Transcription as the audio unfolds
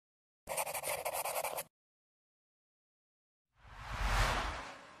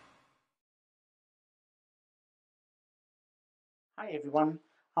Hi everyone,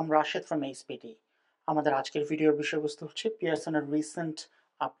 I'm Rashid from ACPT. আমাদের আজকের ভিডিওর বিষয়বস্তু হচ্ছে পিয়ারসনের recent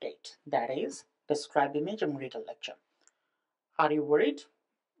update, that is describe image and retell lecture. Are you worried?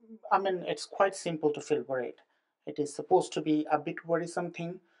 I mean, it's quite simple to feel worried. It is supposed to be a bit worrisome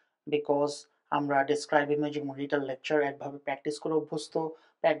thing because আমরা describe image এবং retell lecture একভাবে practice করে অভ্যস্ত,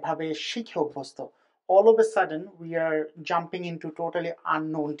 একভাবে শিখে অভ্যস্ত. All of a sudden, we are jumping into totally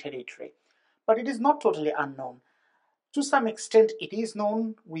unknown territory. But it is not totally unknown. To some extent it is known.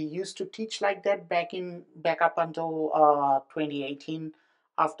 We used to teach like that back up until 2018.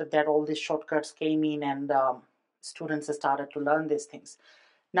 After that, all these shortcuts came in and students started to learn these things.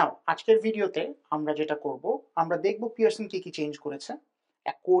 Now আজকের ভিডিওতে আমরা যেটা করব, আমরা দেখব Pearson কি কি change করেছে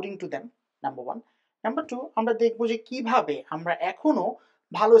according to them, number 1. Number 2, আমরা দেখব যে কিভাবে আমরা এখনো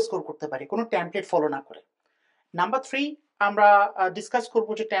ভালো স্কোর করতে পারি কোনো টেমপ্লেট ফলো না করে. নাম্বার 3, আমরা ডিসকাস করব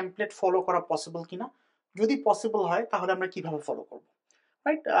যে টেমপ্লেট ফলো করা পসিবল কিনা, যদি পসিবল হয় তাহলে আমরা কিভাবে ফলো করব.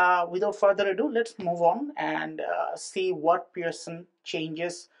 Right, without further ado, let's move on and see what Pearson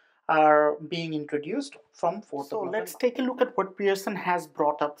changes are being introduced from 4th of November. Let's take a look at what Pearson has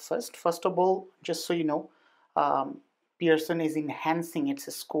brought up first. First of all, just so you know, Pearson is enhancing its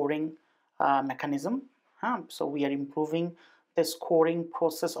scoring mechanism. So we are improving the scoring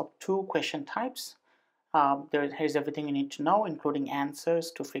process of 2 question types. Here's everything you need to know, including answers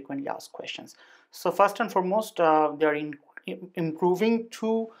to frequently asked questions. So first and foremost, they are improving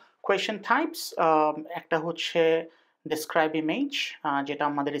 2 question types. একটা হচ্ছে describe image, যেটা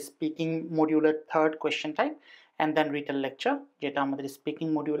আমাদের speaking মডিউলের 3rd question type, and then retell lecture, যেটা আমাদের speaking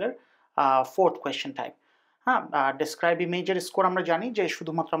মডিউলের 4th question type. describe ইমেজের score আমরা জানি যে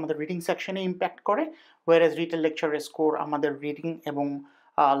শুধুমাত্র আমাদের রিডিং সেকশনে ইম্প্যাক্ট করে, whereas retell lectureর স্কোর আমাদের রিডিং এবং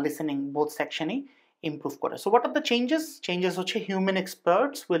লিসেনিং বোথ সেকশনেই improve করে. So what are the changes? Changes হচ্ছে human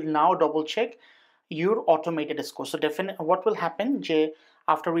experts will now double check your automated score. So definitely what will happen যে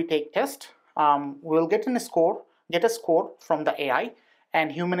after we take test, we'll get a score from the AI, and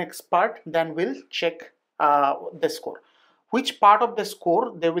human expert then will check the score. Which part of the score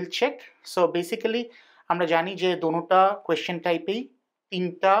they will check? So basically আমরা জানি যে দোনোটা question টাইপেই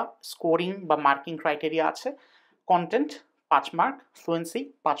 3টা scoring বা marking criteria আছে. Content 5 mark, fluency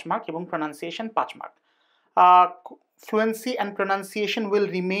 5 mark এবং pronunciation 5 mark. Fluency and pronunciation will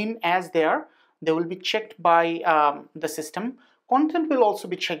remain as they are. They will be checked by the system. Content will also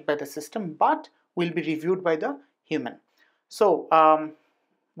be checked by the system, but will be reviewed by the human. So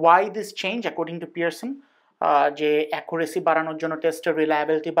why this change according to Pearson? যে accuracy বাড়ানোর জন্য, টেস্টের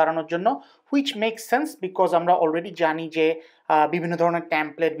reliability বাড়ানোর জন্য, which makes sense because আমরা already জানি যে বিভিন্ন ধরনের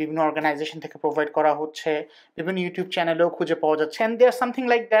টেমপ্লেট বিভিন্ন অর্গানাইজেশন থেকে প্রোভাইড করা হচ্ছে, বিভিন্ন ইউটিউব চ্যানেলেও খুঁজে পাওয়া যাচ্ছে, and there something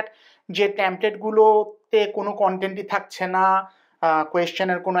like that যে টেমপ্লেটগুলোতে কোনো কন্টেন্টই থাকছে না,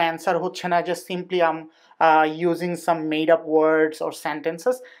 কোয়েশ্চেনের কোনো অ্যান্সার হচ্ছে না, just simply using some made up words or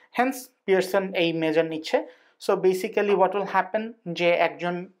sentences. Haynes Pearson এই মেজার নিচ্ছে. So basically what will happen যে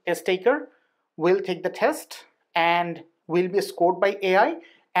একজন test taker will take the test and will be scored by AI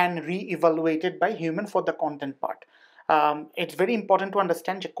and re-evaluated by human for the content part. It's very important to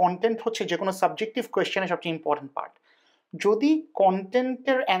understand যে content হচ্ছে যে কোনো subjective question এর সবচেয়ে important part. যদি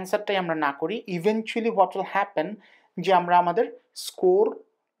কন্টেন্টের অ্যান্সারটাই আমরা না করি, eventually what will happen যে আমরা আমাদের স্কোর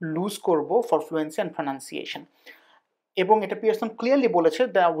লুজ করব for fluency and pronunciation. এবং এটা পিয়ারসন ক্লিয়ারলি বলেছে,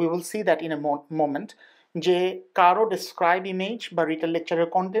 we will see that in a moment, যে কারো describe image বা retell lectureর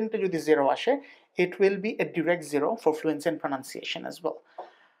কন্টেন্টে যদি 0 আসে, it will be a direct 0 for fluency and pronunciation as well.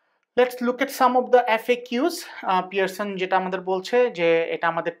 Let's look at some of the FAQs. Pearson যেটা আমাদের বলছে যে এটা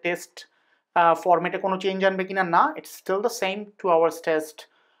আমাদের টেস্ট ফরম্যাটে কোনো চেঞ্জ আনবে কিনা, না, it's still the same 2 hours test,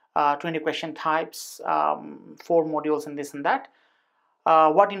 20 question types, 4 modules and this and that.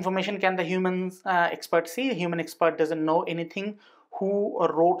 What information can the human expert see? The human expert doesn't know anything who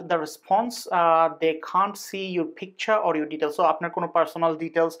wrote the response. They can't see your picture or your details. So আপনার কোনো personal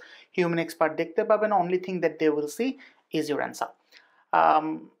details human expert দেখতে পাবে না. Only thing that they will see is your answer.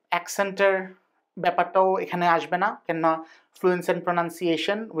 Accenter ব্যাপারটাও এখানে আসবে না, কেননা fluency and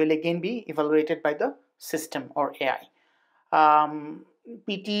pronunciation will again be evaluated by the system or AI.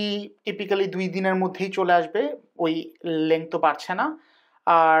 PT typically 2 দিনের মধ্যেই চলে আসবে, ওই লেন্থ তো বাড়ছে না.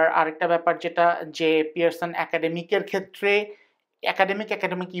 আর আরেকটা ব্যাপার যেটা যে পিয়ারসন একাডেমিকের ক্ষেত্রে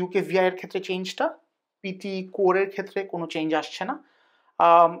একাডেমিক ইউকেভিআই এর ক্ষেত্রে চেঞ্জটা, পিটি কোরের ক্ষেত্রে কোনো চেঞ্জ আসছে না.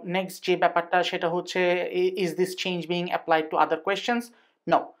 নেক্সট যে ব্যাপারটা সেটা হচ্ছে, is this change being applied to other questions?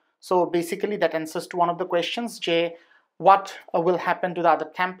 No. So basically that answers two one of the questions যে what will happen to the other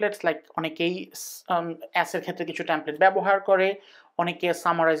templates, like অনেকেই অ্যাসের ক্ষেত্রে কিছু টেমপ্লেট ব্যবহার করে, অনেকে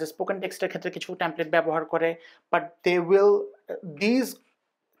সামারাইজ স্পোকেন টেক্সটের ক্ষেত্রে কিছু টেমপ্লেট ব্যবহার করে, but these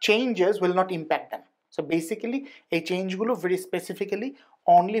changes will not impact them. So basically এই চেঞ্জগুলো very specifically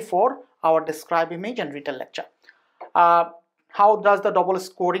only for our describe image and retell lecture. How does the double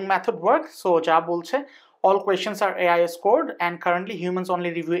scoring method work? So যা বলছে all questions are AI scored and currently humans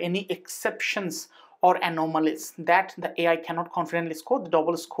only review any exceptions or anomalies that the AI cannot confidently score. The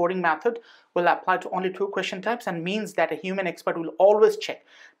double scoring method will apply to only 2 question types and means that a human expert will always check.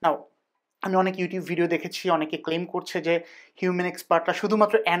 Now আমি অনেক YouTube video দেখেছি, অনেকে claim করছে যে human এক্সপার্টরা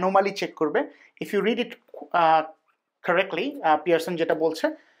শুধুমাত্র anomaly check করবে। If you read it correctly, Pearson যেটা বলছে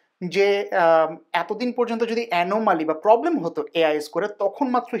যে এতদিন পর্যন্ত যদি অ্যানোমালি বা প্রবলেম হতো এআইএস করে তখন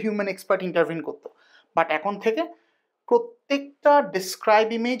মাত্র হিউম্যান এক্সপার্ট ইন্টারভিন করতো, বাট এখন থেকে প্রত্যেকটা ডিসক্রাইব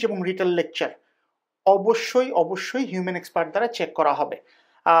ইমেজ এবং রিটেল লেকচার অবশ্যই হিউম্যান এক্সপার্ট দ্বারা চেক করা হবে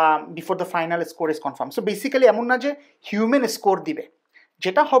before the final score is confirm. So basically এমন না যে হিউম্যান স্কোর দিবে,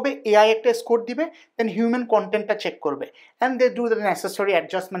 যেটা হবে এআই একটা স্কোর দিবে, দেন হিউম্যান কন্টেন্টটা চেক করবে and they do the necessary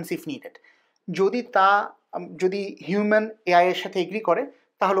অ্যাডজাস্টমেন্টস if needed. যদি হিউম্যান এআই এর সাথে এগ্রি করে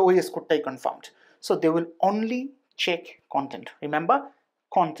তাহলে ওই স্কোরটাই confirmed. So they will only check content. Remember,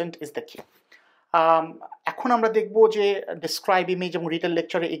 content is the কি। এখন আমরা দেখব যে ডিসক্রাইব ইমেজ এবং রিটেল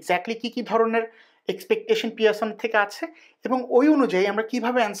লেকচারে এক্স্যাক্টলি কী কী ধরনের এক্সপেকটেশন পিয়ারসন থেকে আছে এবং ওই অনুযায়ী আমরা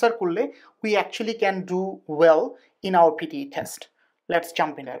কিভাবে অ্যান্সার করলে we actually can do well in our PTE test. Let's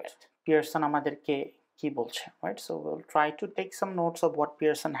jump into it. Pearson আমাদেরকে কি বলছে, right? So we'll try to take some notes of what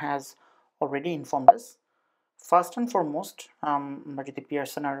Pearson has already informed us. First and foremost, আমরা যদি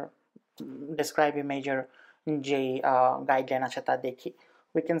Pearson আর describe image এর যে guideline আছে তা দেখি,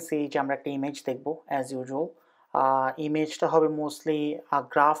 we can see যে আমরা একটা ইমেজ দেখব as usual. ইমেজটা হবে mostly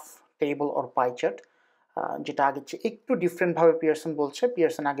graph, table or pie chart, যেটা আগে একটু ডিফারেন্টভাবে পিয়ারসন বলছে।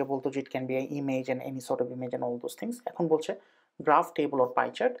 পিয়ারসন আগে বলতো যে it can be image and any sort of image and all those things, এখন বলছে graph, table or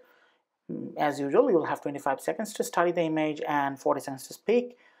pie chart. As usual, you will have 25 seconds to study the image and 40 seconds to speak.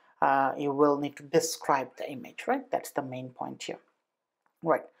 You will need to describe the image, right? That's the main point here,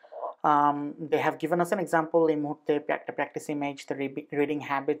 right? They have given us an example in muhurte practice image, the reading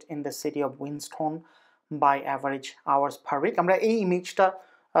habit in the city of Winston by average hours per week. আমরা এই ইমেজটা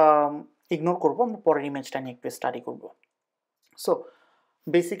ignore করব, আমরা পরের ইমেজটা নিয়ে একটু study করব। So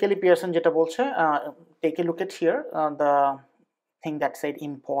basically Pearson যেটা বলছে, take a look at here the thing that said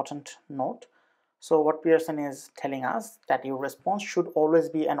important note. So what Pearson is telling us that your response should always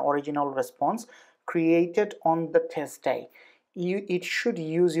be an original response created on the test day. It should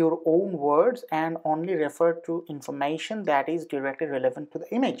use your own words and only refer to information that is directly relevant to the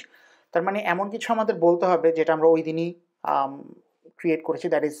image. তার মানে এমন কিছু আমাদের বলতে হবে যেটা আমরা ওই দিনই ক্রিয়েট করেছি,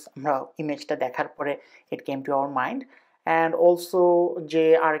 দ্যাট ইজ আমরা ইমেজটা দেখার পরে ইট came to our mind. And also যে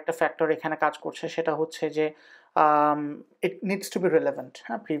আরেকটা ফ্যাক্টর এখানে কাজ করছে সেটা হচ্ছে যে it needs to be relevant.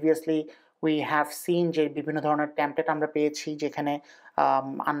 Previously we have seen যে বিভিন্ন ধরনের টেমপ্লেট আমরা পেয়েছি যেখানে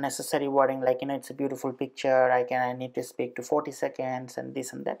unnecessary wording like it's a beautiful picture, I need to speak to 40 seconds and this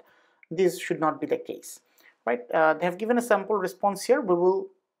and that. This should not be the case, right? They have given a sample response here. We will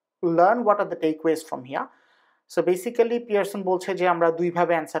learn what are the takeaways from here. So basically Pearson বলছে যে আমরা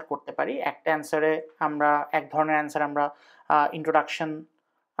দুইভাবে answer করতে পারি। একটা অ্যান্সারে আমরা এক ধরনের অ্যান্সার আমরা ইন্ট্রোডাকশন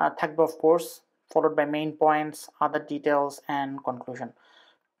থাকবে of course, followed by main points, other details and conclusion.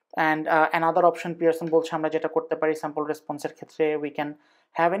 And another option Pearson বলছে আমরা যেটা করতে পারি sample responseর ক্ষেত্রে, we can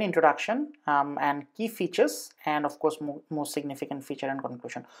have an introduction and key features and of course most significant feature and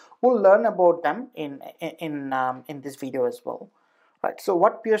conclusion. We'll learn about them in this video as well, right? So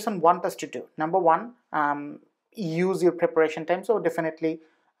what Pearson want us to do, number one, use your preparation time. So definitely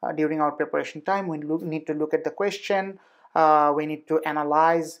during our preparation time we need to look at the question, we need to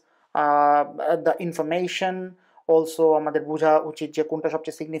analyze the information, also আমাদের বোঝা উচিত যে কোনটা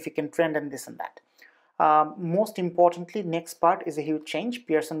সবচেয়ে significant trend and this and that. Most importantly, next part is a huge change.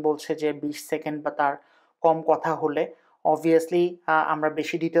 Pearson বলছে যে 20 second বা তার কম কথা হলে obviously আমরা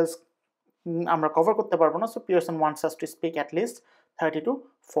বেশি ডিটেলস আমরা কভার করতে পারবো না। So Pearson wants us to speak at least 30 to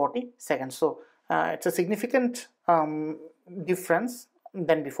 40 seconds. So it's a significant difference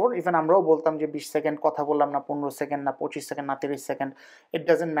than before. Even আমরাও বলতাম যে 20 সেকেন্ড কথা বললাম না 15 সেকেন্ড না 25 সেকেন্ড না 30 second, it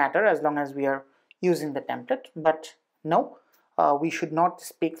doesn't matter as long as we are using the template. But no, we should not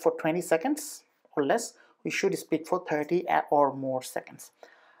speak for 20 seconds or less. We should speak for 30 or more seconds.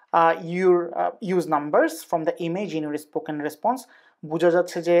 Use numbers from the image in your spoken response. বোঝা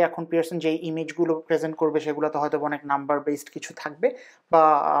যাচ্ছে যে এখন Pearson যে ইমেজগুলো present করবে সেগুলোতে হয়তো অনেক number based কিছু থাকবে, বা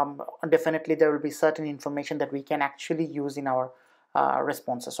definitely there will be certain information that we can actually use in our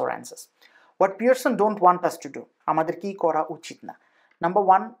responses or answers. What Pearson don't want us to do, আমাদের কি করা উচিত না, নাম্বার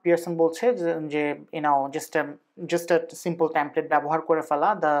ওয়ান পিয়ারসন বলছে যে just a simple template ব্যবহার করে ফেলা,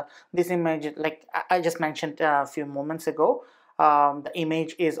 this image like I just mentioned a few moments ago, the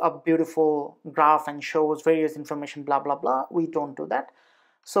image is a beautiful graph and shows various information, blah blah blah. We don't do that.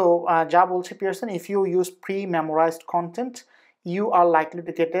 So যা বলছে Pearson, if you use pre-memorized content, you are likely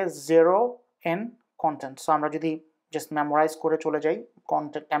to get a 0 in content. So আমরা যদি just memorize করে চলে যাই,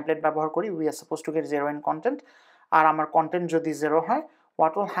 content template ব্যবহার করি, we are supposed to get 0 in content. আর আমার content যদি 0 হয়,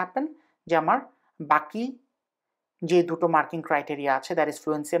 what will happen? যে আমার বাকি যে দুটো মার্কিং ক্রাইটেরিয়া আছে, that is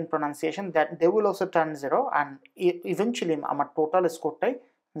fluency and pronunciation, that they will also turn 0 and eventually আমার টোটাল স্কোরটাই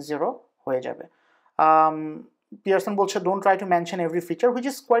 0 হয়ে যাবে। Pearson বলছে don't try to mention every feature, which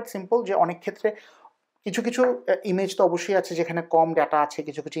is quite simple, যে অনেক ক্ষেত্রে কিছু কিছু ইমেজ তো অবশ্যই আছে যেখানে কম ডাটা আছে,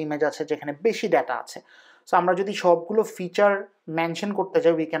 কিছু কিছু ইমেজ আছে যেখানে বেশি ডাটা আছে। সো আমরা যদি সবগুলো ফিচার মেনশন করতে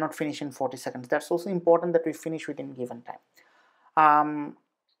যাই, we cannot finish in 40 seconds. That's also important that we finish within given time.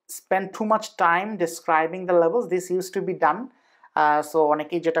 Spend too much time describing the levels. This used to be done. So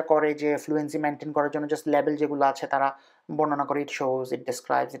অনেকেই যেটা করে যে ফ্লুয়েন্সি মেনটেন করার জন্য just level যেগুলো আছে তারা বর্ণনা করে, it shows, it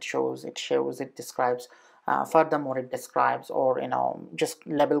describes, it shows, it shows, it describes, furthermore it describes, or just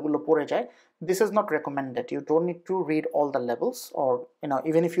লেভেলগুলো পড়ে যায়. This is not recommended. You don't need to read all the levels, or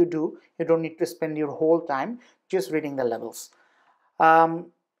even if you do, you don't need to spend your whole time just reading the levels.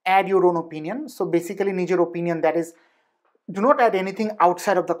 Add your own opinion. So basically নিজের opinion, that is, do not add anything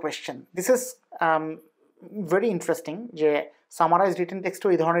outside of the question. This is very interesting যে summarized written text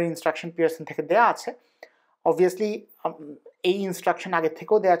এই ধরনের instruction Pearson থেকে দেয়া আছে। Obviously এই instruction আগে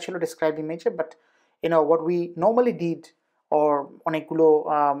থেকেও দেয়া ছিল describe image, but what we normally did, or অনেকগুলো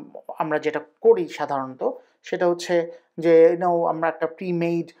আমরা যেটা করি সাধারণত, সেটা হচ্ছে যে আমরা একটা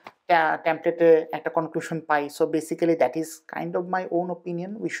pre-made template একটা conclusion pi. So basically that is kind of my own opinion.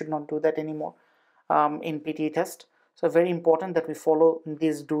 We should not do that anymore in PTE test. So very important that we follow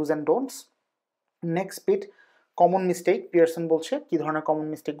these do's and don'ts. Next bit, common mistake. Pearson বলছে কি ধরনের common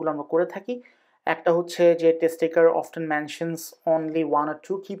mistake গুলো আমরা করে থাকি। একটা হচ্ছে যে test taker often mentions only one or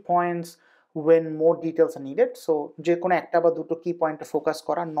two key points when more details are needed. So যে কোনো একটা বা দুটো key point focus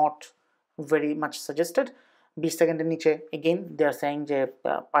করা, not very much suggested. 20 সেকেন্ডের নিচে, again they are saying যে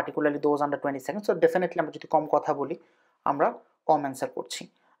particularly those under 20 seconds. So definitely আমরা যদি কম কথা বলি, আমরা কম অ্যান্সার করছি,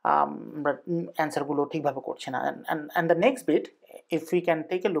 আমরা অ্যান্সারগুলো ঠিকভাবে করছি না। and the next bit, if we can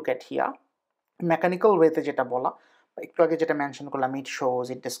take a look at here, mechanical ওয়েতে যেটা বলা, একটু আগে যেটা মেনশন করলাম, it shows,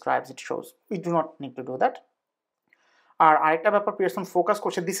 it describes, it shows, we do not need to do that. আর আরেকটা ব্যাপার Pearson ফোকাস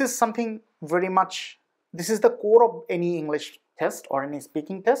করছে, this is something very much, this is the core of any English test or any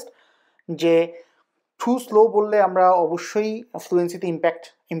speaking test, যে too slow বললে আমরা অবশ্যই ফ্লুয়েন্সিতে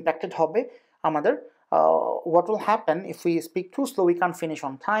impacted হবে আমাদের। What will happen if we speak too slow, we can't finish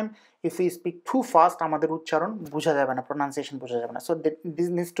on time. If we speak too fast, আমাদের উচ্চারণ বোঝা যাবে না, pronunciation বোঝা যাবে না। So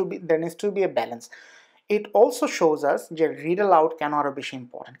there needs to be a balance. It also shows us যে read aloud কেন আরো বেশি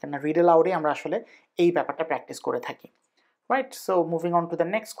ইম্পর্টেন্ট, কেন read aloud এ আমরা আসলে এই ব্যাপারটা প্র্যাকটিস করে থাকি, right? So moving on to the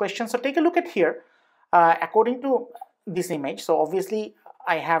next question. So take a look at here. According to this image, so obviously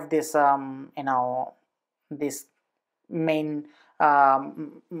I have this this main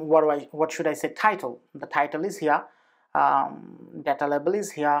what should I say, title. The title is here, data label is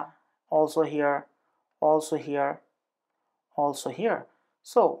here, also here, also here, also here.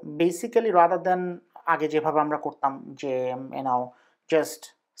 So basically rather than আগে যেভাবে আমরা করতাম যে just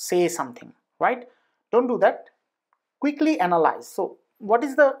say something, right? Don't do that. Quickly analyze. So what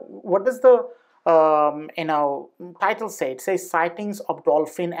does the title say? It says sightings of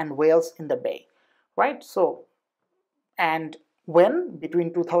dolphin and whales in the bay, right? So, and when? Between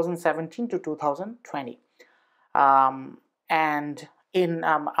 2017 to 2020. And in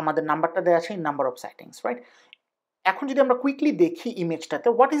আমাদের নাম্বারটা দেয়া আছে in number of sightings, right? এখন যদি আমরা quickly দেখি ইমেজটাতে,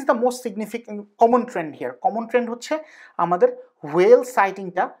 what is the most significant common trend here? Common trend হচ্ছে আমাদের whale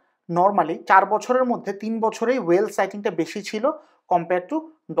sightingটা নর্মালি 4 বছরের মধ্যে 3 বছরেই whale sightingটা বেশি ছিল compare to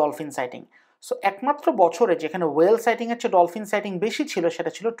dolphin citing. So একমাত্র বছরে যেখানে whale sighting এর চেয়ে ডলফিন সাইটিং বেশি ছিল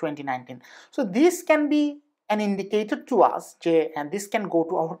সেটা ছিল 2019. So this can be an indicator to us and this can go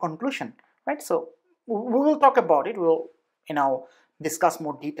to our conclusion, right? So we will talk about it, we'll discuss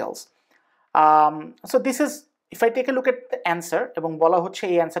more details. So this is, if I take a look at the answer, এবং বলা হচ্ছে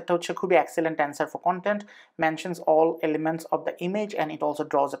এই অ্যান্সারটা হচ্ছে খুবই excellent answer for content, mentions all elements of the image and it also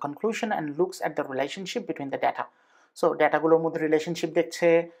draws a conclusion and looks at the relationship between the data. So ডাটাগুলোর মধ্যে relationship দেখছে,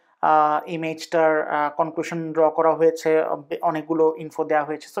 ইমেজটার conclusion draw করা হয়েছে, অনেকগুলো ইনফো দেওয়া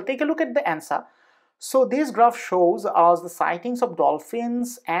হয়েছে। So take a look at the answer. So this graph shows us the sightings of dolphins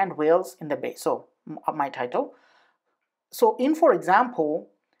and whales in the bay. So my title. So in, for example,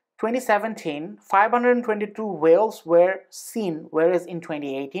 2017, 522 whales were seen, whereas in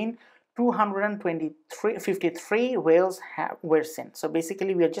 2018, 253 whales were seen. So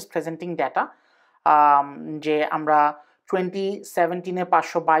basically we are just presenting data, যে আমরা 2017-এ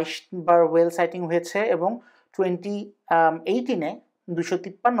 522 বার well citing হয়েছে এবং 2018-এ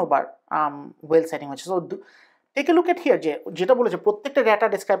 253 বার well citing হয়েছে। So take a look at here, যেটা বলেছে প্রত্যেকটা data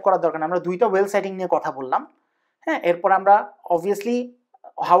describe করার দরকার, আমরা দুইটা ওয়েল সাইটিং নিয়ে কথা বললাম। হ্যাঁ, এরপর আমরা obviously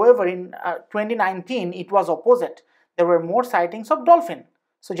however in 2019 it was opposite, there were more sightings of dolphin.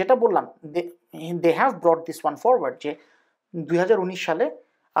 So যেটা বললাম, they have brought this one forward যে 2019 সালে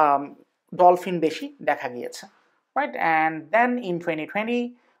ডলফিন বেশি দেখা গিয়েছে, right? And then in 2020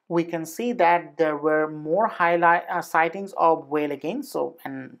 we can see that there were more sightings of whale again. So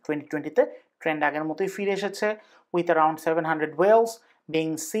in 2020 তে trend আগের মতোই ফিরে এসেছে, with around 700 whales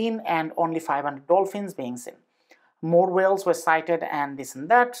being seen and only 500 dolphins being seen. More whales were sighted and this and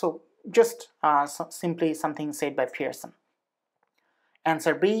that. So just simply something said by Pearson.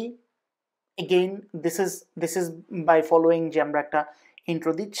 Answer B, again this is by following যে আমরা একটা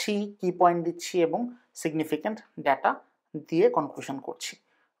intro দিচ্ছি, কি point দিচ্ছি এবং significant data দিয়ে conclusion করছি,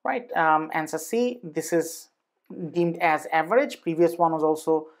 right? Answer C, this is deemed as average. Previous one was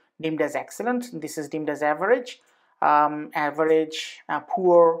also deemed as excellent. This is deemed as average. Average,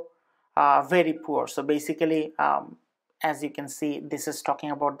 poor, very poor. So basically, as you can see, this is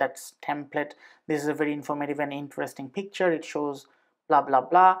talking about that template. This is a very informative and interesting picture. It shows blah blah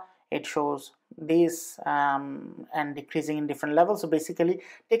blah. It shows this and decreasing in different levels. So basically,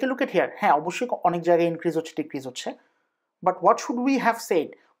 take a look at here. হ্যাঁ, অবশ্যই অনেক জায়গায় increase হচ্ছে, decrease হচ্ছে, but what should we have said?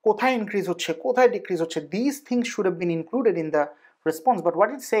 কোথায় increase হচ্ছে, কোথায় decrease হচ্ছে? These things should have been included in the response. But what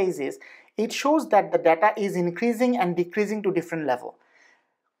it says is, it shows that the data is increasing and decreasing to different level.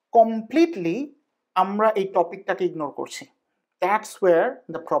 Completely আমরা এই টপিকটাকে ignore করছি. That's where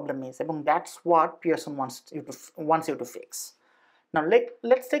the problem is, এবং that's what Pearson wants you to fix. Now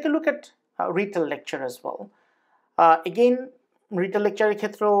let's take a look at Retell Lecture as well. Again, Retell Lecture এর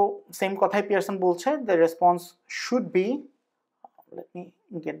ক্ষেত্রেও same কথাই Pearson বলছে, the response should be, let me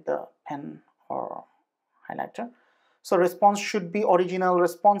get the pen or highlighter. So response should be original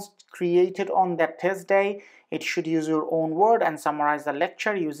response created on that test day. It should use your own word and summarize the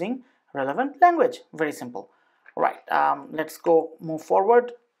lecture using relevant language. Very simple. Right, let's move forward.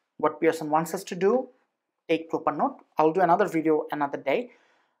 What Pearson wants us to do: take proper note. I'll do another video another day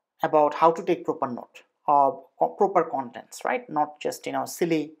about how to take proper note of proper contents, right? Not just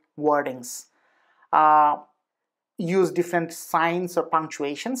silly wordings. Use different signs or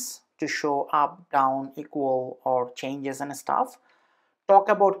punctuations to show up, down, equal, or changes and stuff. Talk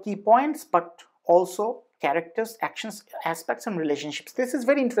about key points, but also characters, actions, aspects, and relationships. This is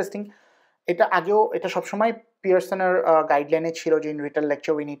very interesting. এটা সবসময় পিয়ারসনের গাইডলাইনে ছিল যে in Retell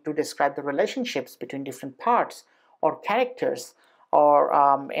Lecture we need to describe the relationships between different parts or characters or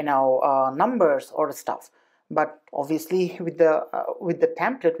numbers or stuff. But obviously with the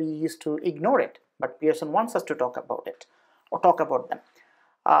template we used to ignore it. But Pearson wants us to talk about it or talk about them.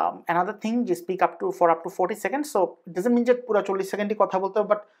 Another thing, just speak up to 40 seconds. So it doesn't mean that pura 40 seconds কথা বলতে হবে,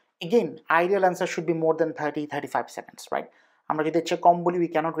 but again, ideal answer should be more than 30-35 seconds, right? আমরা যদি check কম বলি, we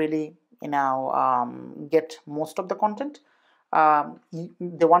cannot really get most of the content.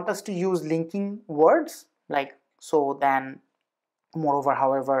 They want us to use linking words like so, then, moreover,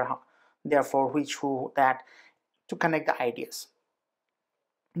 however, therefore, which, who, that, to connect the ideas.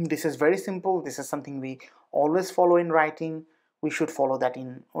 This is very simple. This is something we always follow in writing. We should follow that in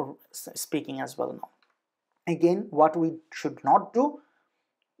speaking as well now. Again, what we should not do,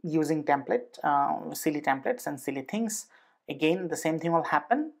 using silly templates and silly things. Again, the same thing will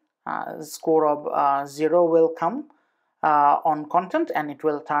happen. Score of 0 will come on content, and it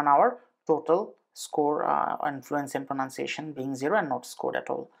will turn our total score on fluency and pronunciation being 0 and not scored at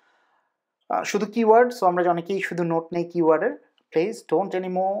all. শুধু keyword, so আমরা অনেকেই শুধু note নেই keyword-এর. Please don't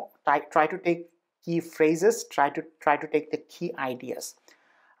anymore try to take key phrases, try to take the key ideas.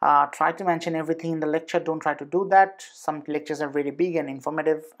 Try to mention everything in the lecture. Don't try to do that. Some lectures are very big and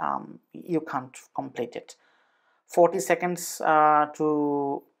informative. You can't complete it. 40 seconds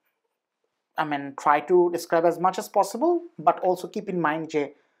try to describe as much as possible, but also keep in mind যে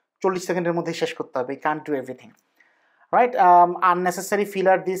 40 সেকেন্ডের মধ্যে শেষ করতে হবে. You can't do everything, right? Unnecessary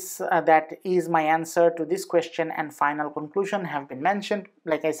filler, that is my answer to this question, and final conclusion have been mentioned.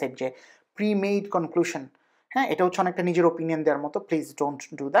 Like I said, যে pre-made conclusion, হ্যাঁ, এটা হচ্ছে অনেকটা নিজের opinion দেওয়ার মতো. Please don't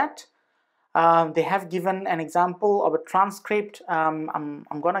do that. They have given an example of a transcript.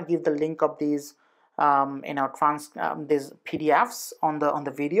 I'm gonna give the link of these these PDFs on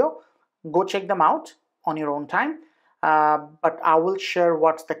the video. Go check them out on your own time. But I will share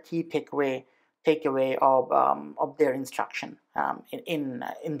what's the key takeaway of their instruction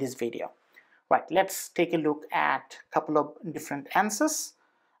in this video. Right, let's take a look at a couple of different answers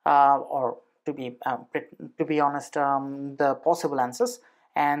or to to be honest, the possible answers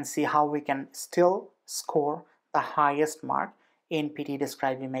and see how we can still score the highest mark in PTE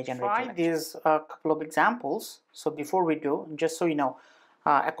Describe Image and Retell Lecture. Try these couple of examples. So before we do, just so you know,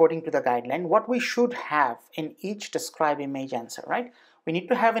 according to the guideline, what we should have in each Describe Image answer, right? We need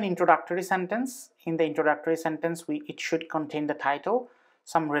to have an introductory sentence. In the introductory sentence, it should contain the title,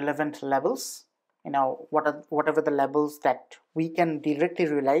 some relevant labels, you know, whatever the labels that we can directly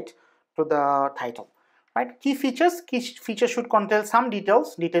relate to the title, right? Key features should contain some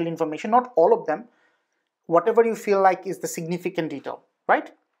detailed information, not all of them, whatever you feel like is the significant detail, right?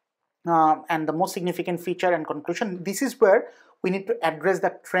 And the most significant feature and conclusion, this is where we need to address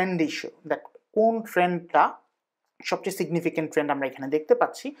the trend issue, that কোন ট্রেন্ডটা সবচেয়ে significant trend আমরা এখানে দেখতে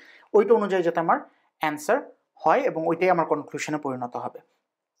পাচ্ছি, ওইটা অনুযায়ী যাতে আমার অ্যান্সার হয় এবং ওইটাই আমার কনক্লুশনে পরিণত হবে,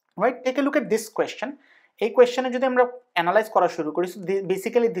 right? Take a look at this question. এই কোয়েশ্চেনে যদি আমরা অ্যানালাইজ করা শুরু করি,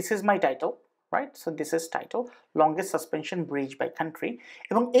 basically this is my title, right? So this is title, longest suspension bridge by country,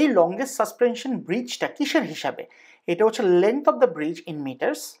 এবং এই longest suspension bridgeটা কিসের হিসাবে? এটা হচ্ছে length of the bridge in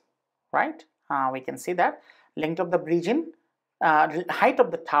meters, right? We can see that length of the bridge in height of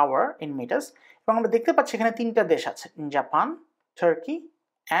the tower in meters, এবং আমরা দেখতে পাচ্ছি এখানে তিনটা দেশ আছে, Japan, turkey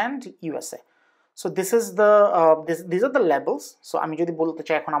and USA. So this is the these are the levels. So আমি যদি বলতে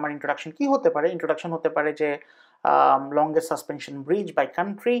চাই এখন আমার ইন্ট্রোডাকশন কি হতে পারে, ইন্ট্রোডাকশন হতে পারে যে longest suspension bridge by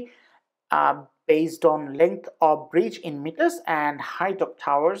country based on length of bridge in meters and height of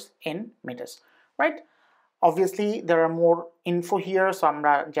towers in meters, right? Obviously there are more info here. So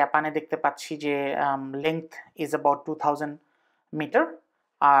আমরা জাপানে দেখতে পাচ্ছি যে length is about 2000 meter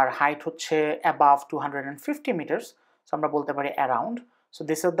R height হচ্ছে above 250 meters. So আমরা বলতে পারি around. So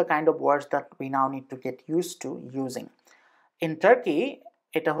these are the kind of words that we now need to get used to using. In Turkey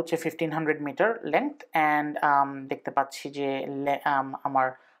এটা হচ্ছে 1500 meter length and দেখতে পাচ্ছি যে আমার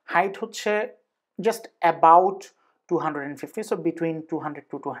height হচ্ছে just about 250, so between 200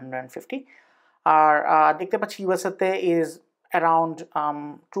 to 250. আর দেখতে পাচ্ছি USA তে is around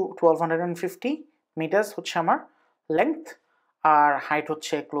 1250 meters হচ্ছে আমার length আর height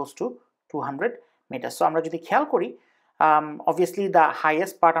হচ্ছে close to 200 meters. So আমরা যদি খেয়াল করি, obviously the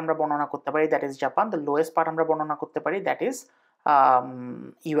highest part আমরা বর্ণনা করতে পারি, that is Japan. The lowest part আমরা বর্ণনা করতে পারি, that is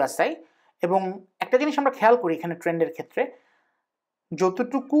USA. এবং একটা জিনিস আমরা খেয়াল করি এখানে ট্রেন্ডের ক্ষেত্রে,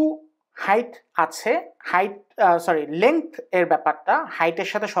 যতটুকু হাইট আছে, লেংথ এর ব্যাপারটা হাইটের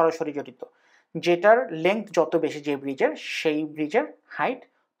সাথে সরাসরি জড়িত, যেটার লেংথ যত বেশি যে ব্রিজের, সেই ব্রিজের হাইট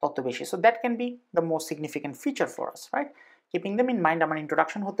তত বেশি. So that can be the most significant feature for us, right? Keeping them in mind, আমার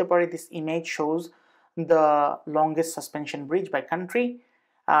ইন্ট্রোডাকশন হতে পারে this image shows the longest suspension bridge by country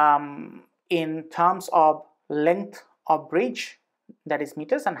in terms of length of bridge, that is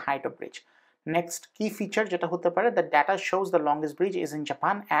meters, and height of bridge. Next key feature jeta hote pare, the data shows the longest bridge is in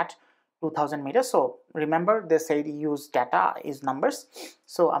Japan at 2000 meters. So remember they said use data is numbers,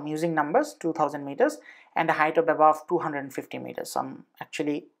 so I'm using numbers, 2000 meters and a height of above 250 meters. So I'm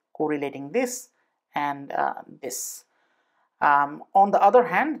actually correlating this and this. On the other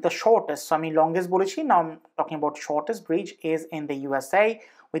hand, the shortest, so I mean longest bolechi, now I'm talking about shortest bridge is in the USA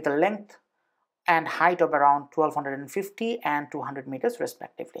with a length and height of around 1250 and 200 meters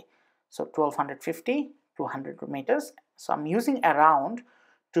respectively. So 1250, 200 meters. So I'm using around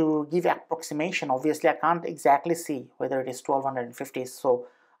to give approximation. Obviously I can't exactly see whether it is 1250, so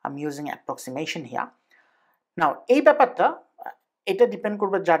I'm using approximation here. Now এই ব্যাপারটা এটা depend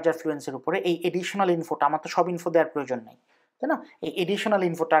করবে যার যার ফ্লুয়েন্সির উপরে। এই additional ইনফোটা, আমার তো সব ইনফো দেওয়ার প্রয়োজন নেই, তাই না? এই এডিশনাল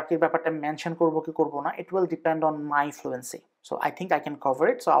ইনফো টার্কির ব্যাপারটা মেনশন করবো কি করবো না, it will depend on my fluency. So I think I can cover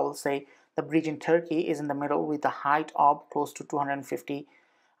it. So I will say the bridge in Turkey is in the middle with a height of close to 250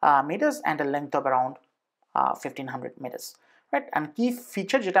 meters and a length of around 1500 meters, right? And key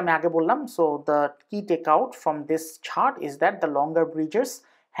feature jeta ami age bollam, so the key takeout from this chart is that the longer bridges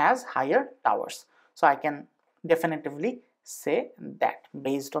has higher towers. So I can definitively say that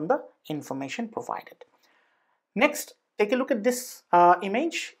based on the information provided. Next, take a look at this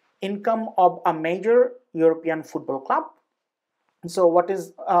image, income of a major European football club. So what is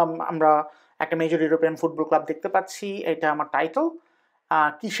আমরা একটা major European football club দেখতে পাচ্ছি, এটা আমার title.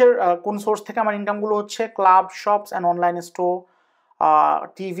 কিসের কোন source থেকে আমার ইনকামগুলো হচ্ছে? Club, shops and online store,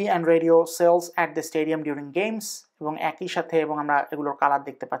 TV and radio sales at the stadium during games, এবং একই সাথে এবং আমরা এগুলোর কালার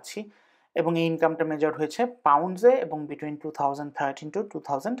দেখতে পাচ্ছি, এবং এই ইনকামটা মেজার হয়েছে পাউন্ডসে এবং বিটুইন 2013 টু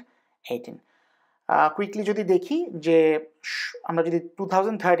 2018। কুইকলি যদি দেখি যে আমরা যদি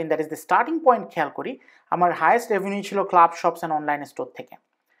 2013, that is the starting point খেয়াল করি, আমার হায়েস্ট রেভিনিউ ছিল club, shops and online store থেকে,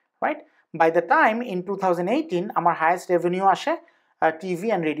 right? By the time in 2018 আমার হায়েস্ট রেভিনিউ আসে টিভি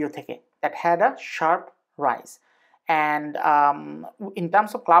অ্যান্ড রেডিও থেকে, that had a sharp rise. and in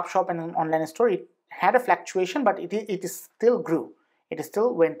terms of club shop and online store, it had a fluctuation, but it still grew, it still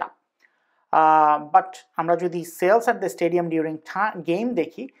went up. But আমরা যদি sales at the stadium during game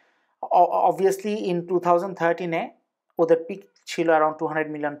দেখি, obviously in 2013 ওদের peak ছিল around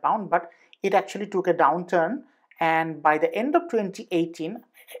 200 million pound, but it actually took a downturn, and by the end of 2018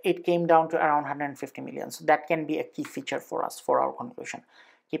 it came down to around 150 million. So that can be a key feature for us for our conclusion.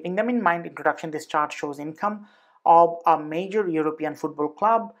 Keeping them in mind, introduction, this chart shows income of a major European football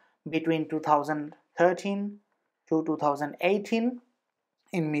club between 2013 to 2018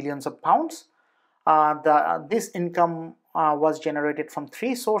 in millions of pounds. This income was generated from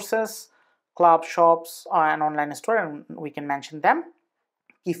 3 sources: club, shops, and online store, and we can mention them.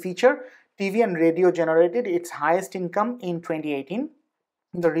 Key feature: TV and radio generated its highest income in 2018.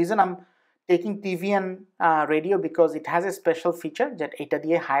 The reason I'm taking TV and radio because it has a special feature that এটা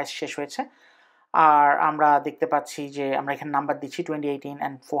দিয়ে highest শেষ হয়েছে, আর আমরা দেখতে পাচ্ছি যে আমরা এখানে নাম্বার দিচ্ছি 2018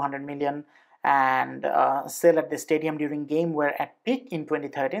 and 400 million, and sale at the stadium during game were at peak in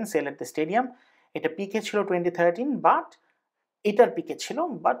 2013. Sale at the stadium এটা পিকে ছিল 2013, বাট এটার পিকে ছিল,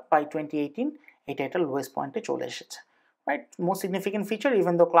 বাট বাই 2018 এটা লোয়েস্ট পয়েন্টে চলে এসেছে, right? Most significant feature: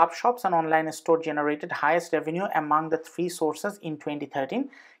 even though club shops and online store generated highest revenue among the 3 sources in 2013,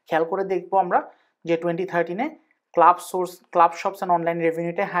 খেয়াল করে দেখবো আমরা যে 2013 club shops and online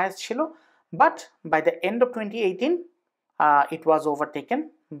revenue highest ছিল, but by the end of 2018 it was overtaken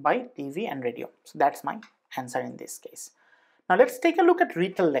by TV and radio. So that's my answer in this case. Now let's take a look at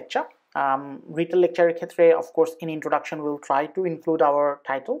Retell Lecture. Retell Lecture ক্ষেত্রে, of course, in introduction we'll try to include our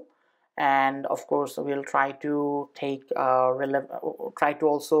title, and of course we'll try to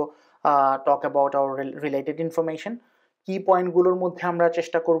also talk about our related information. Key point গুলোর মধ্যে আমরা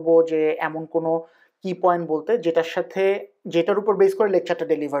চেষ্টা করব যে এমন কোনো কি পয়েন্ট বলতে যেটার উপর বেস করে লেকচারটা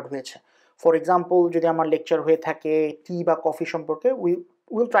ডেলিভার্ড হয়েছে। ফর এক্সাম্পল, যদি আমার লেকচার হয়ে থাকে টি বা কফি সম্পর্কে,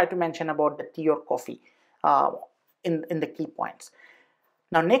 we'll try to mention about the tea or coffee in the key points.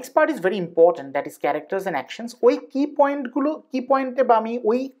 Now next part is very important, that is characters and actions. ওই কি পয়েন্টে বা আমি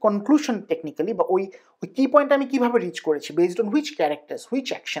ওই কনক্লুশন টেকনিক্যালি বা ওই কি পয়েন্টে আমি কিভাবে রিচ করেছি, based on which characters, which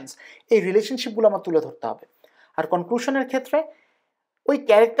actions, এই রিলেশনশিপগুলো আমার তুলে ধরতে হবে। আর কনক্লুশনের ক্ষেত্রে ওই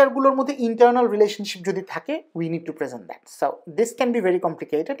ক্যারেক্টারগুলোর মধ্যে ইন্টারনাল রিলেশনশিপ যদি থাকে, we need to present that. So this can be very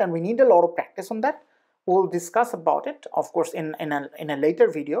complicated and we need a lot of practice on that. We'll discuss about it, of course, in a later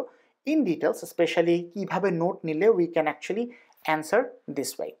video in details, especially কিভাবে note নিলে we can actually answer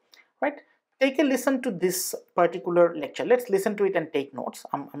this way, right? Take a listen to this particular lecture. Let's listen to it and take notes.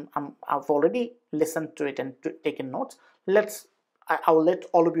 I've already listened to it and taken notes. I'll let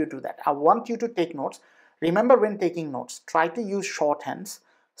all of you do that. I want you to take notes. Remember, when taking notes, try to use shorthands,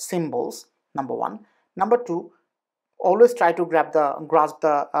 symbols, number 1. Number 2, always try to grasp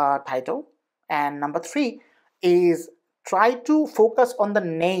the title. And number 3 is try to focus on the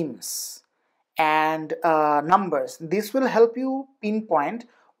names and numbers. This will help you pinpoint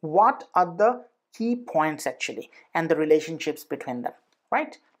what are the key points actually and the relationships between them,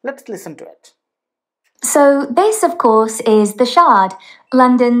 right? Let's listen to it. So this, of course, is the Shard,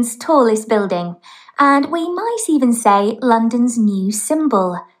 London's tallest building, and we might even say London's new symbol.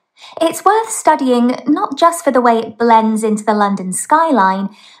 It's worth studying not just for the way it blends into the London skyline,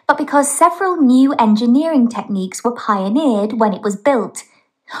 but because several new engineering techniques were pioneered when it was built.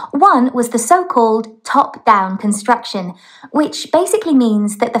 One was the so-called top-down construction, which basically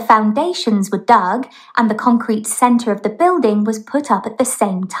means that the foundations were dug and the concrete centre of the building was put up at the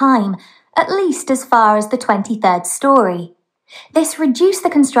same time, at least as far as the 23rd story. This reduced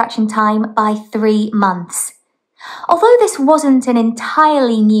the construction time by 3 months. Although this wasn't an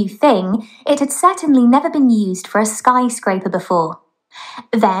entirely new thing, it had certainly never been used for a skyscraper before.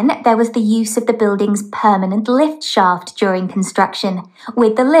 Then there was the use of the building's permanent lift shaft during construction,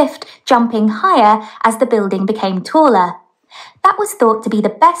 with the lift jumping higher as the building became taller. That was thought to be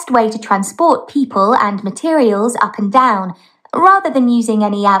the best way to transport people and materials up and down, rather than using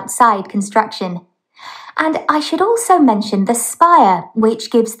any outside construction. And I should also mention the spire,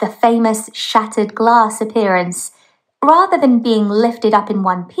 which gives the famous shattered glass appearance. Rather than being lifted up in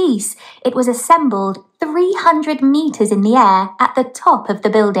one piece, it was assembled 300 meters in the air at the top of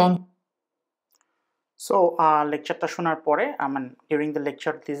the building. So, lecture শোনার পরে, during the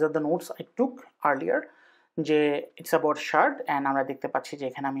lecture, these are the notes I took earlier. যে it's about Shard, and আমরা দেখতে পাচ্ছি যে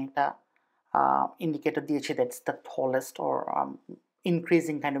এখানে আমি একটা indicator দিয়েছি, that's the tallest or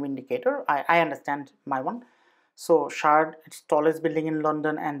increasing kind of indicator. I understand my one. So Shard, it's tallest building in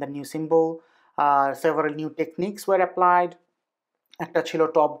London, and the new symbol. Several new techniques were applied. একটা ছিল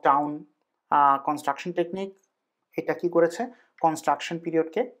top down construction technique. এটা কি করেছে, construction period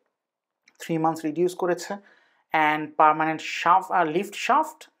কে 3 months reduce করেছে, and permanent shaft, lift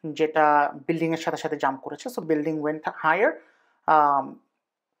shaft, যেটা building এর সাথে সাথে জাম্প করেছে, so building went higher,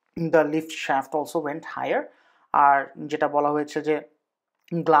 the lift shaft also went higher. আর যেটা বলা হয়েছে যে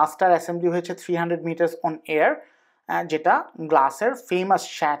গ্লাসটার অ্যাসেম্বলি হয়েছে 300 মিটার্স অন এয়ার, যেটা গ্লাসের ফেমাস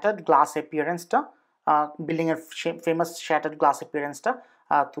শ্যাটার্ড গ্লাস অ্যাপিয়ারেন্সটা, বিল্ডিং এর ফেমাস শ্যাটার্ড গ্লাস অ্যাপিয়ারেন্সটা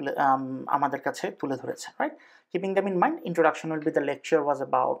তুলে আমাদের কাছে তুলে ধরেছে, right? Keeping them in mind, introduction will be the lecture was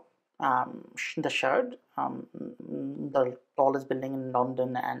about the Shard, the tallest building in London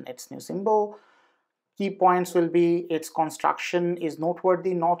and its new symbol. Key points will be its construction is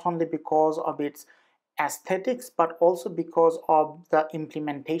noteworthy not only because of its aesthetics but also because of the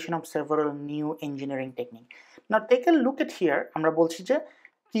implementation of several new engineering techniques. Now take a look at here, আমরা বলছি যে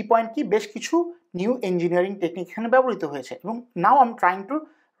key point কি বেশ কিছু new engineering technique এখানে ব্যবহৃত হয়েছে এবং now I'm trying to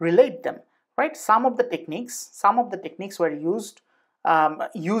relate them, right? Some of the techniques were used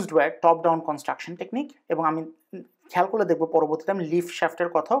were top down construction technique, এবং আমি খেয়াল করে দেখব পরবর্তীতে আমি লিফট শ্যাফটের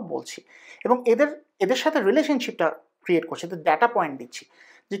কথাও বলছি এবং এদের সাথে রিলেশনশিপটা ক্রিয়েট করছে, তো ডাটা পয়েন্ট দিচ্ছি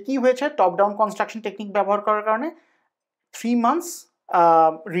যে কি হয়েছে টপ ডাউন কনস্ট্রাকশন টেকনিক ব্যবহার করার কারণে 3 months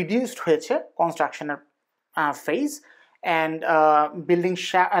রিডিউসড হয়েছে কনস্ট্রাকশনের ফেজ, অ্যান্ড বিল্ডিং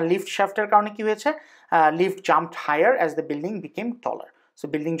লিফট শ্যাফটের কারণে কি হয়েছে lift jumped higher as the building became trawler, so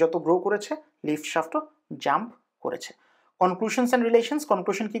building যত গ্রো করেছে লিফট শ্যাফটও জাম্প করেছে। কনক্লুশনস অ্যান্ড রিলেশনস,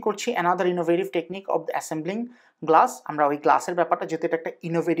 কনক্লুশন কি করছি, another innovative technique of the assembling glass, আমরা ওই গ্লাসের ব্যাপারটা যেহেতু এটা একটা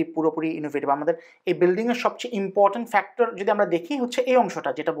ইনোভেটিভ, পুরোপুরি ইনোভেটিভ, আমাদের এই বিল্ডিংয়ের সবচেয়ে ইম্পর্টেন্ট ফ্যাক্টর যদি আমরা দেখি হচ্ছে এই অংশটা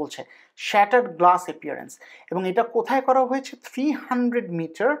যেটা বলছে শ্যাটার্ড গ্লাস অ্যাপিয়ারেন্স, এবং এটা কোথায় করা হয়েছে 300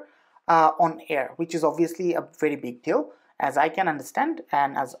 metre on air, which is obviously a very big deal as I can understand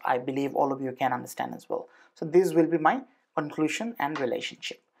and as I believe all of you can understand as well. So this will be my conclusion and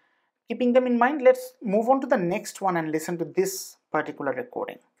relationship. Keeping them in mind, let's move on to the next one and listen to this particular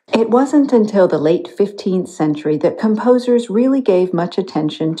recording. It wasn't until the late 15th century that composers really gave much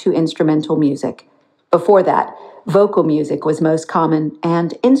attention to instrumental music. Before that, vocal music was most common, and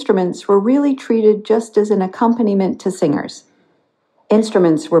instruments were really treated just as an accompaniment to singers.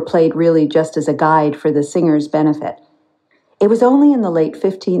 Instruments were played really just as a guide for the singer's benefit. It was only in the late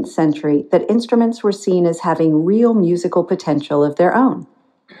 15th century that instruments were seen as having real musical potential of their own.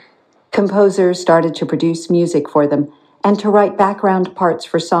 Composers started to produce music for them and to write background parts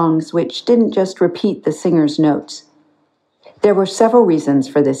for songs which didn't just repeat the singer's notes. There were several reasons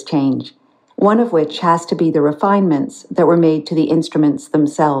for this change, one of which has to be the refinements that were made to the instruments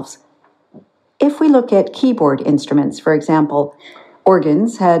themselves. If we look at keyboard instruments, for example,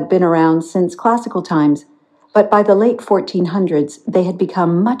 organs had been around since classical times, but by the late 1400s they had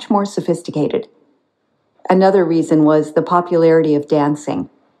become much more sophisticated. Another reason was the popularity of dancing.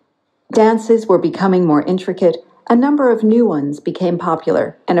 Dances were becoming more intricate, a number of new ones became popular,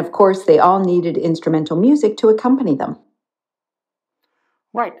 and of course they all needed instrumental music to accompany them.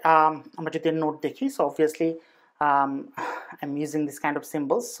 Right, আমরা যদি note দেখি, so obviously I'm using this kind of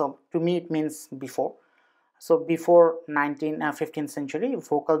symbols, so to me it means before. So before 15th century,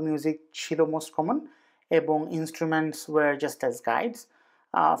 vocal music ছিল most common এবং instruments were just as guides.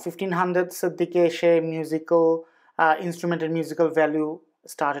 1500s এর দিকে এসে instrumental musical value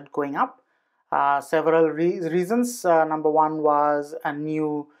started going up. Several reasons. Number one was a new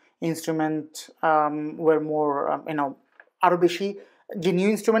instrument were more, আরো বেশি যে new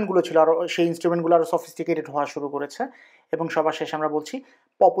ইনস্ট্রুমেন্টগুলো ছিল আরো সেই ইনস্ট্রুমেন্টগুলো আরো সফিস্টিকেটেড হওয়া শুরু করেছে, এবং সবার শেষে আমরা বলছি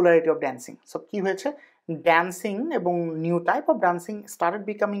পপুলারিটি অফ ড্যান্সিং। সো কি হয়েছে, ড্যান্সিং এবং new type of dancing started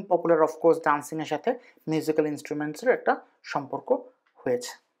becoming popular. Of course ডান্সিংয়ের সাথে মিউজিক্যাল ইনস্ট্রুমেন্টসের একটা সম্পর্ক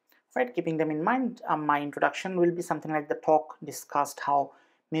হয়েছে। Right, keeping them in mind, my introduction will be something like the talk discussed how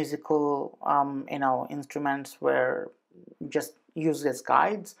musical instruments were just used as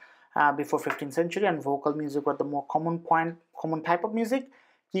guides before 15th century, and vocal music were the more common type of music.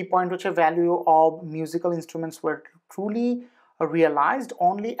 Key point which a value of musical instruments were truly realized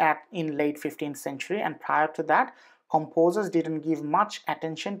only in late 15th century, and prior to that composers didn't give much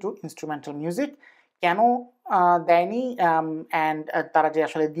attention to instrumental music. কেন দেয়নি and তারা যে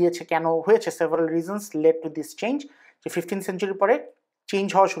আসলে দিয়েছে কেন হয়েছে, several reasons led to this change. যে 15th century পরে চেঞ্জ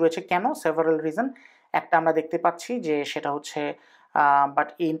হওয়া শুরু হয়েছে কেন, several reason. একটা আমরা দেখতে পাচ্ছি যে সেটা হচ্ছে but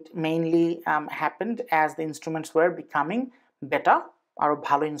it mainly happened as the instruments were becoming better, আরো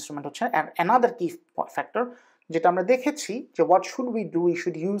ভালো ইনস্ট্রুমেন্ট হচ্ছে। and another key factor যেটা আমরা দেখেছি যে what should we do, we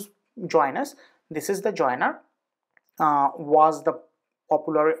should use joiners. This is the joiner was the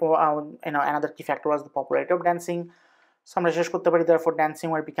popular, another key factor was the popularity of dancing. So আমরা শেষ করতে পারি therefore dancing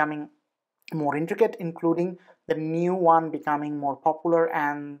were becoming more intricate, including the new one becoming more popular,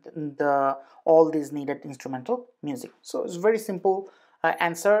 and all these needed instrumental music. So it's very simple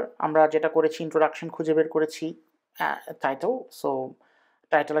answer আমরা যেটা করেছি, introduction খুঁজে বের করেছি, টাইটেল। সো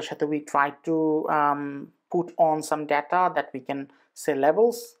টাইটেলের সাথে we try to put on some data that we can say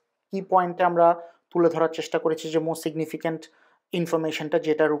levels. কি পয়েন্টে আমরা তুলে ধরার চেষ্টা করেছি যে মোস্ট সিগনিফিক্যান্ট ইনফরমেশনটা,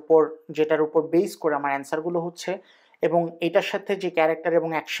 যেটার উপর বেস করে আমার অ্যান্সারগুলো হচ্ছে, এবং এটার সাথে যে ক্যারেক্টার এবং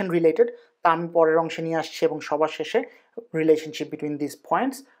অ্যাকশন রিলেটেড তা আমি পরের অংশে নিয়ে আসছি, এবং সবার শেষে relationship between this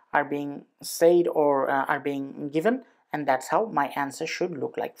points are being said or are being given, and that's how my answer should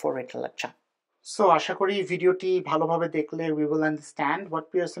look like for Retell Lecture. So আশা করি ভিডিওটি ভালোভাবে দেখলে we will understand what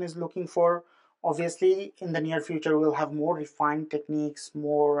Pearson is looking for. Obviously in the near future we'll have more refined techniques,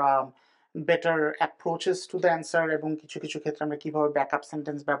 more better approaches to the answer, এবং কিছু কিছু ক্ষেত্রে আমরা কিভাবে ব্যাকআপ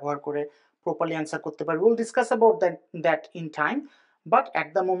সেন্টেন্স ব্যবহার করে প্রপারলি অ্যান্সার করতে পারি, we'll discuss about that in time. But at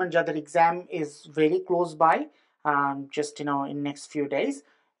the moment যাদের exam is very close by, just in next few days,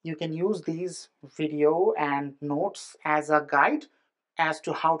 you can use these video and notes as a guide as to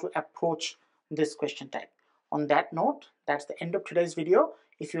how to approach this question type. On that note, that's the end of today's video.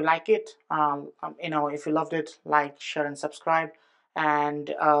 If you like it, if you loved it, like, share, and subscribe. And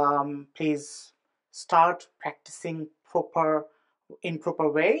please start practicing in proper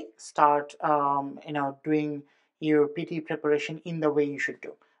way. Start doing your PTE preparation in the way you should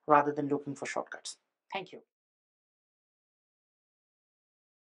do, rather than looking for shortcuts. Thank you.